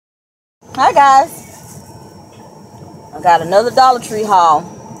Hi guys, I got another Dollar Tree haul.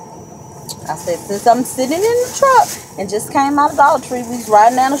 I said since I'm sitting in the truck and just came out of Dollar Tree, we was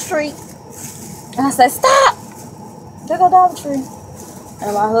riding down the street, and I said stop, there go Dollar Tree.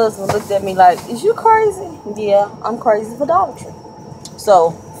 And my husband looked at me like, is you crazy? Yeah, I'm crazy for Dollar Tree.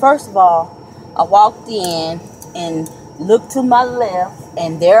 So first of all, I walked in and looked to my left,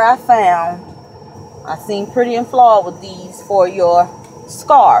 and there I seen Pretty and Flawed with these for your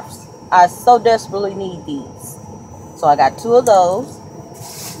scarves. I so desperately need these. So I got 2 of those.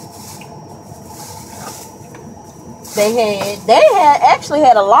 They actually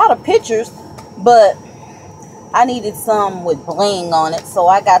had a lot of pictures, but I needed some with bling on it. So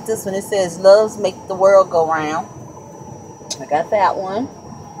I got this one. It says Loves Make the World Go Round. I got that one.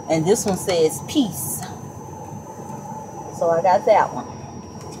 And this one says Peace. So I got that one.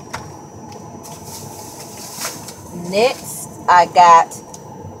 Next, I got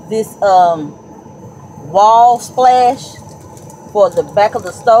this wall splash for the back of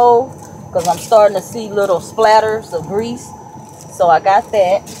the stove, because I'm starting to see little splatters of grease. So I got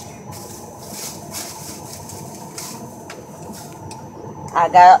that. I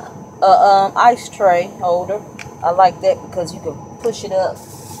got a ice tray holder. I like that because you can push it up.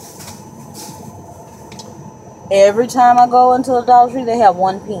 Every time I go into a Dollar Tree, they have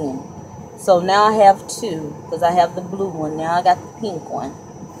 1 pen. So now I have 2, because I have the blue one. Now I got the pink one.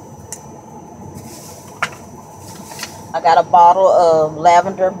 I got a bottle of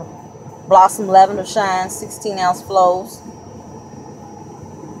Blossom Lavender Shine 16-ounce flows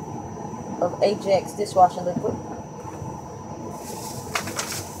of Ajax dishwashing liquid.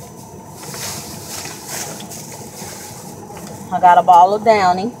 I got a bottle of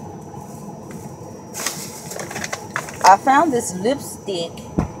Downy. I found this lipstick.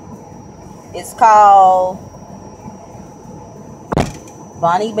 It's called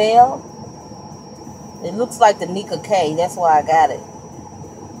Bonnie Belle. It looks like the Nika K. That's why I got it.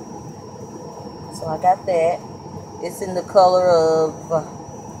 So I got that. It's in the color of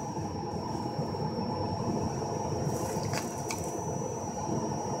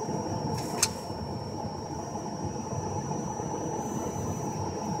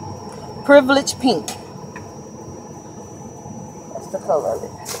Privilege Pink. That's the color of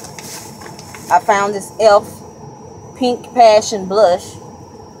it. I found this e.l.f. Pink Passion Blush.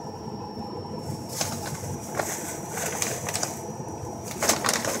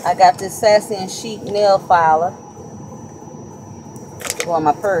 I got this Sassy and Chic nail filer for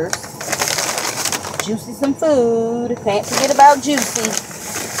my purse. Juicy some food. Can't forget about Juicy.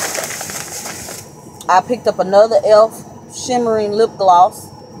 I picked up another e.l.f. shimmering lip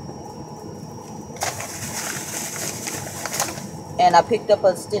gloss. And I picked up a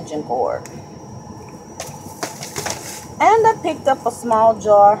extension cord. And I picked up a small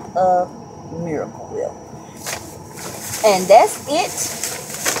jar of Miracle Whip. And that's it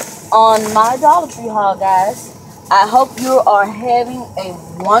on my Dollar Tree haul, guys. I hope you are having a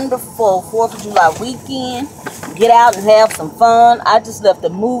wonderful 4th of July weekend. Get out and have some fun. I just left the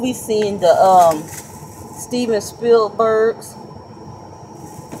movie seeing the Steven Spielberg's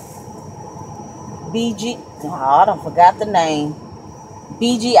I don't forgot the name.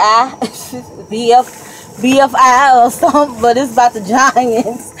 BGI BFI or something, but it's about the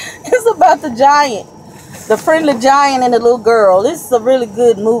giants. It's about the giant. The friendly giant and the little girl. This is a really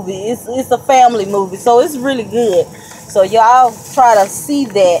good movie. It's a family movie, so it's really good. So y'all try to see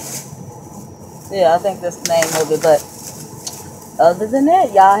that. Yeah, I think that's the name of it. But other than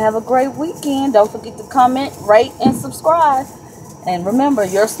that, y'all have a great weekend. Don't forget to comment, rate, and subscribe. And remember,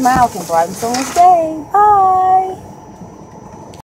 your smile can brighten someone's day. Bye.